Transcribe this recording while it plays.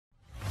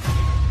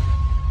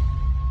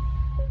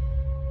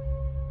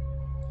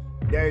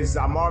There is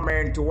a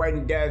moment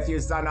when death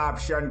is an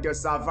option to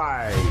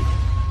survive.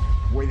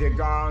 With the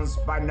guns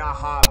but not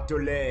have to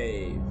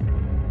live.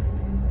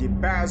 The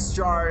best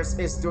choice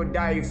is to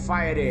die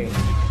fighting.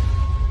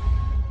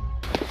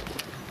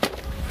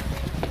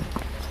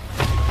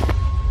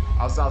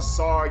 As a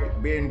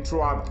sword being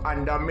trapped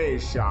under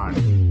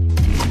mission.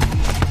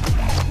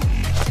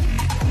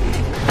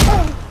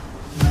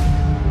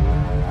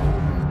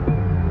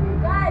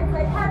 Guys,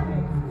 I have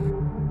it!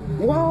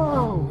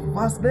 Wow,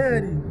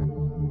 fascinating.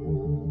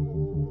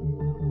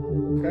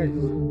 Guys,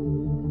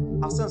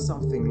 I said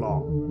something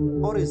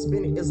long. All this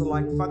spinning is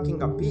like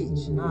fucking a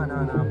bitch. Nah,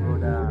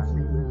 brother.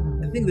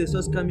 I think they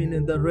just coming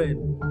in the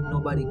rain.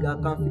 Nobody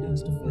got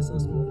confidence to face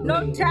us.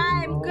 No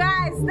time,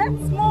 guys.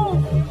 Let's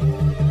move.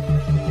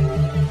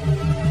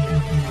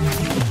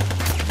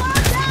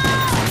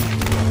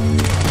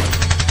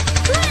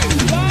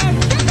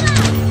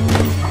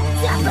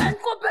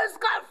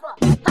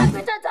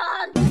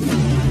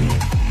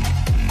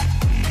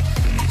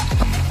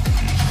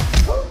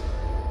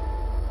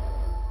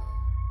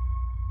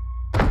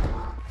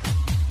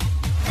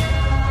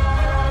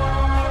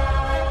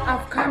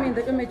 I've come in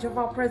the image of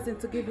our president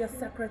to give you a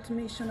separate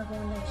mission of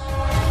our nation.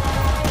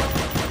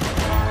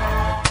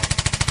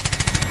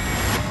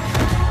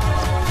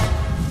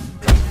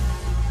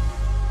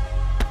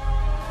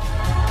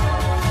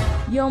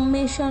 Your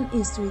mission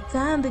is to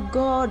return the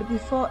God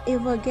before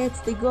ever gets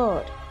the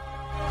God.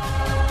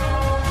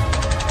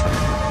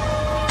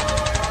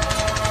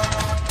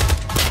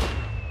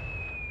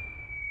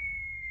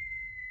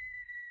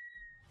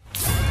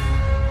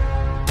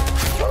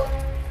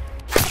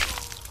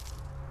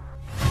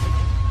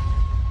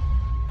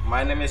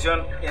 My name is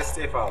John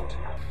Estefald.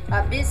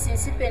 Abisi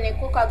sipeni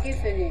kuka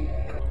kifeni.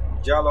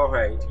 Jalo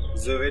right.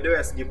 Zovedo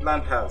es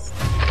geplant has.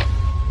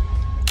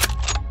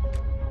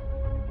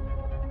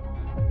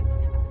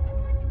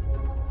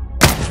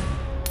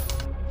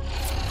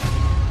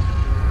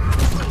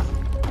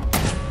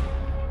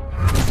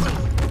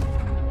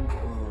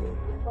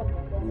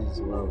 This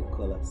is what we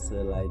call a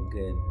cell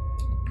again.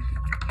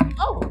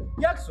 Oh,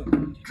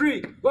 Jackson.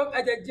 3. We have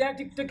a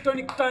gigantic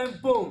tectonic time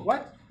bomb.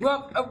 What? We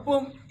have a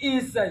bomb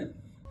inside.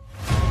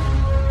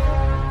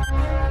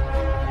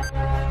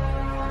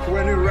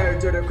 When you ride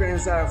to the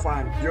Queen's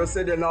Fan, you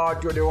see the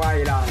Lord to the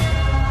island.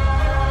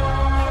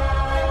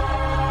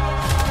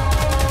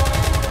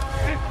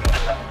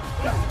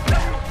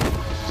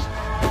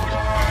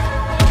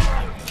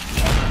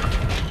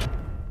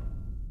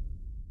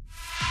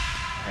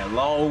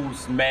 Hello,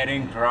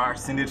 smelling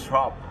cars in the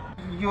trap.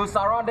 You're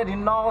surrounded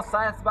in all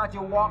sides, but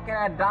you're walking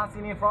and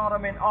dancing in front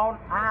of my own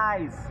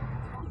eyes.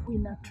 We're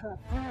not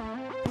trapped.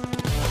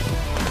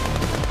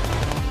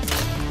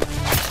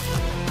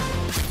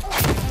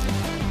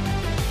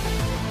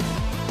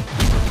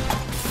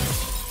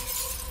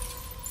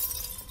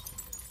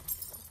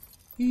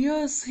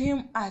 Use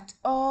him at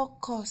all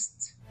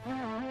costs.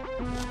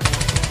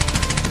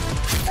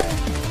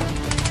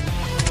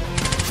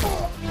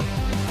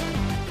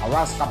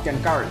 Arrest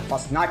Captain Curry for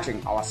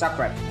snatching our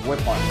sacred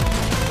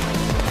weapon.